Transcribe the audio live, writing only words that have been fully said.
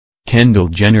Kendall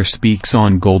Jenner speaks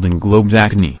on Golden Globes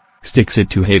acne, sticks it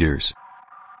to haters.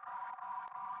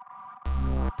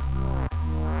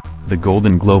 The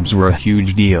Golden Globes were a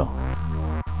huge deal.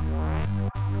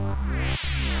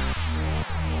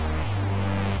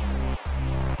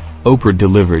 Oprah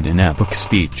delivered an epic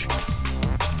speech.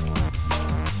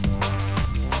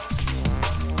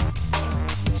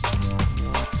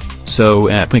 So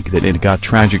epic that it got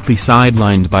tragically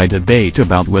sidelined by debate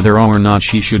about whether or not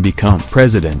she should become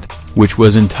president, which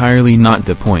was entirely not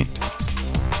the point.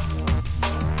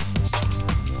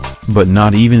 But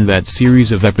not even that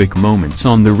series of epic moments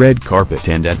on the red carpet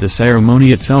and at the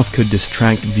ceremony itself could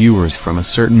distract viewers from a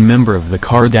certain member of the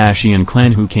Kardashian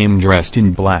clan who came dressed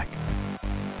in black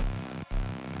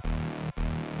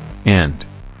and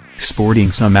sporting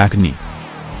some acne.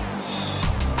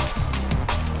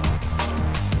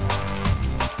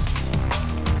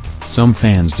 Some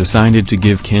fans decided to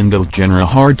give Kendall Jenner a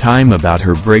hard time about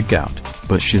her breakout,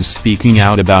 but she's speaking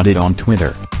out about it on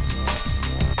Twitter.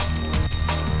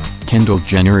 Kendall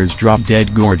Jenner is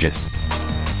drop-dead gorgeous.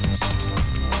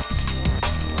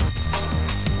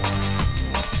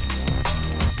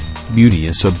 Beauty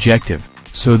is subjective,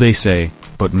 so they say,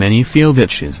 but many feel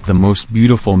that she's the most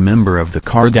beautiful member of the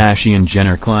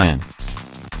Kardashian-Jenner clan.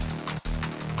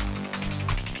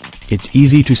 It's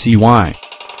easy to see why.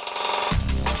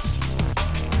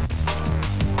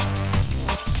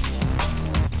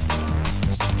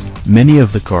 Many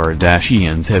of the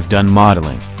Kardashians have done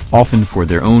modeling, often for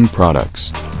their own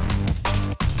products.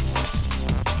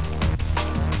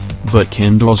 But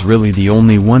Kendall's really the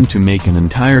only one to make an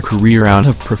entire career out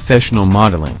of professional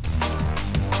modeling.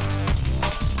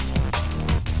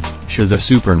 She's a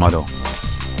supermodel.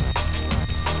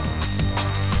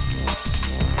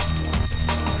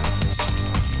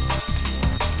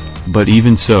 But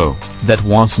even so, that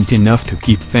wasn't enough to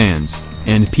keep fans,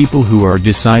 and people who are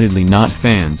decidedly not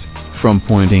fans, from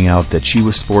pointing out that she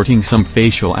was sporting some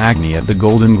facial acne at the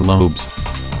Golden Globes.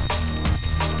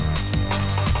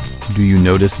 Do you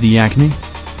notice the acne?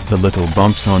 The little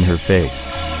bumps on her face.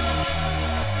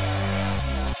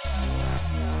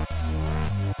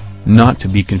 Not to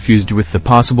be confused with the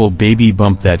possible baby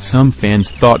bump that some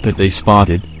fans thought that they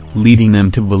spotted, leading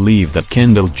them to believe that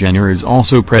Kendall Jenner is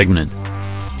also pregnant.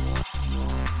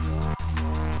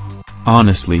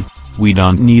 Honestly, we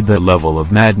don't need that level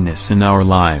of madness in our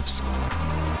lives.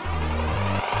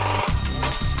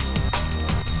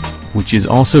 Which is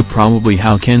also probably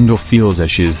how Kendall feels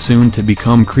as she is soon to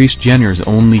become Kris Jenner's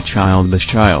only childless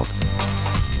child.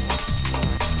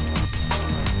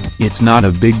 It's not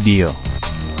a big deal.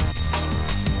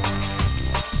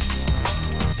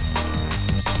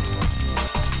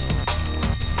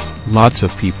 Lots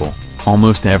of people,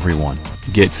 almost everyone,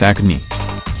 gets acne.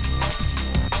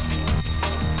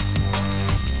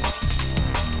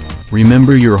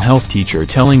 Remember your health teacher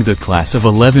telling the class of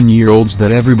 11-year-olds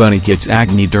that everybody gets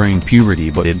acne during puberty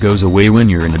but it goes away when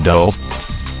you're an adult?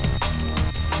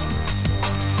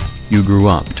 You grew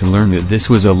up to learn that this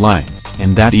was a lie,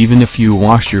 and that even if you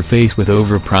wash your face with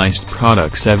overpriced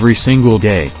products every single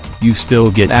day, you still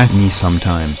get acne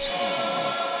sometimes.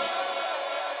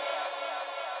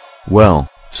 Well,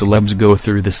 celebs go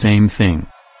through the same thing.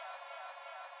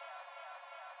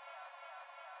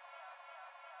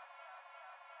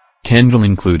 Kendall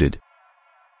included.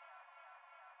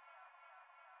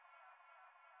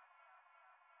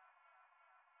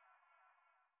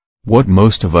 What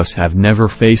most of us have never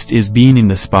faced is being in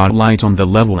the spotlight on the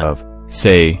level of,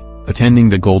 say, attending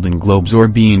the Golden Globes or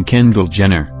being Kendall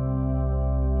Jenner.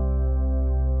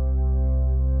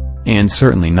 And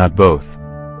certainly not both.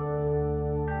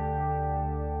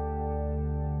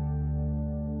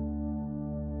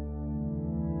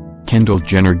 Kendall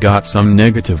Jenner got some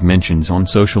negative mentions on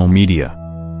social media.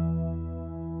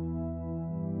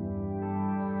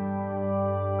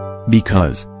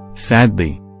 Because,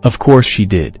 sadly, of course she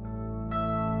did.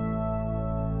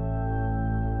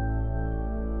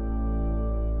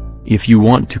 If you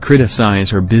want to criticize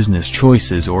her business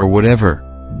choices or whatever,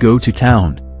 go to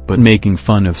town, but making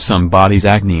fun of somebody's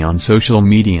acne on social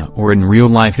media or in real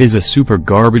life is a super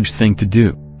garbage thing to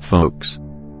do, folks.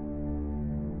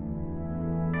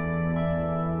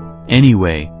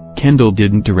 Anyway, Kendall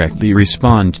didn't directly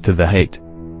respond to the hate.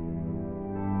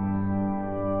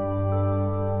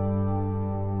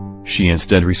 She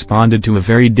instead responded to a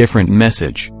very different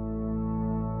message.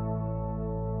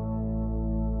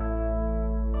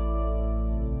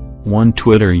 One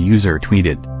Twitter user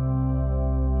tweeted,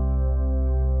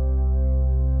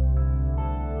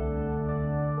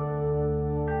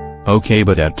 "Okay,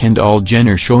 but at Kendall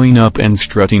Jenner showing up and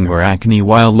strutting her acne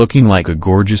while looking like a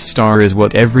gorgeous star is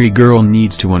what every girl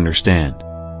needs to understand.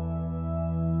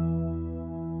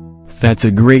 That's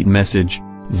a great message,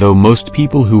 though most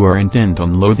people who are intent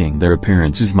on loathing their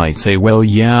appearances might say, well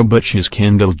yeah, but she's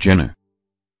Kendall Jenner.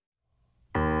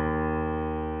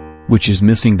 Which is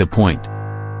missing the point.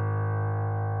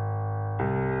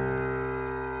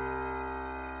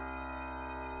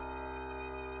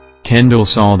 Kendall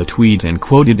saw the tweet and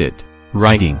quoted it,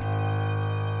 writing,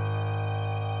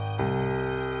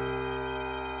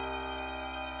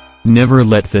 "Never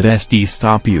let that SD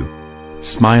stop you.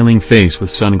 Smiling face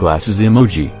with sunglasses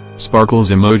emoji,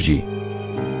 sparkles emoji.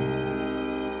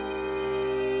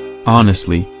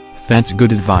 Honestly, that's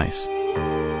good advice."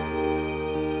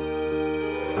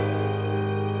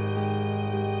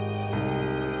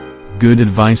 Good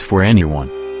advice for anyone.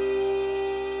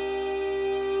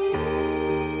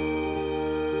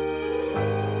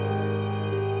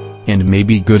 And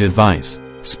maybe good advice,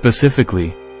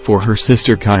 specifically, for her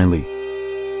sister Kylie.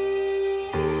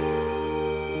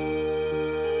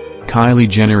 Kylie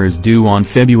Jenner is due on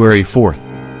February 4th.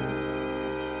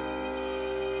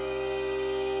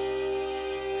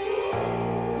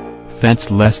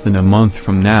 That's less than a month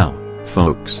from now,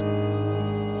 folks.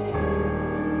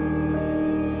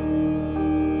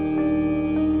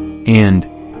 And,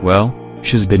 well,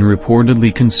 she's been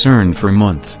reportedly concerned for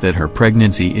months that her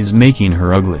pregnancy is making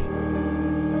her ugly.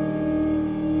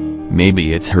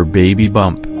 Maybe it's her baby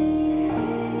bump.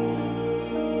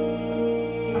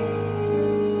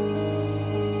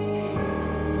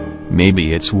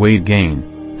 Maybe it's weight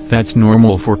gain. That's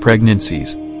normal for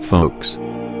pregnancies, folks.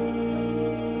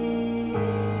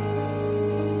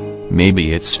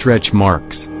 Maybe it's stretch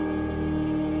marks.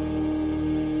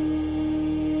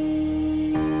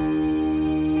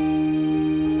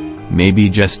 Maybe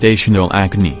gestational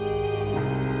acne.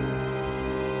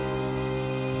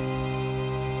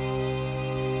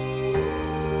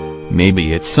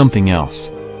 Maybe it's something else.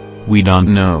 We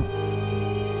don't know.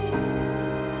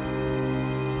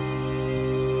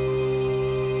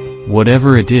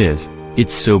 Whatever it is,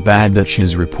 it's so bad that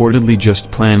she's reportedly just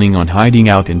planning on hiding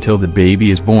out until the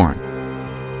baby is born.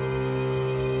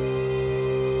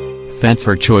 That's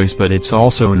her choice, but it's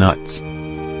also nuts.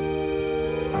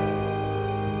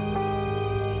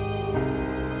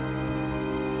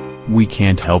 We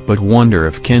can't help but wonder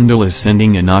if Kendall is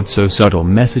sending a not-so-subtle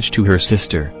message to her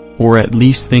sister, or at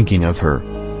least thinking of her.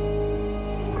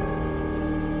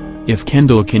 If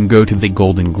Kendall can go to the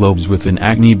Golden Globes with an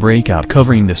acne breakout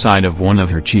covering the side of one of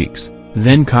her cheeks,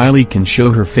 then Kylie can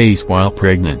show her face while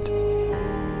pregnant.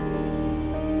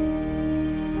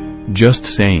 Just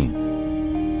saying.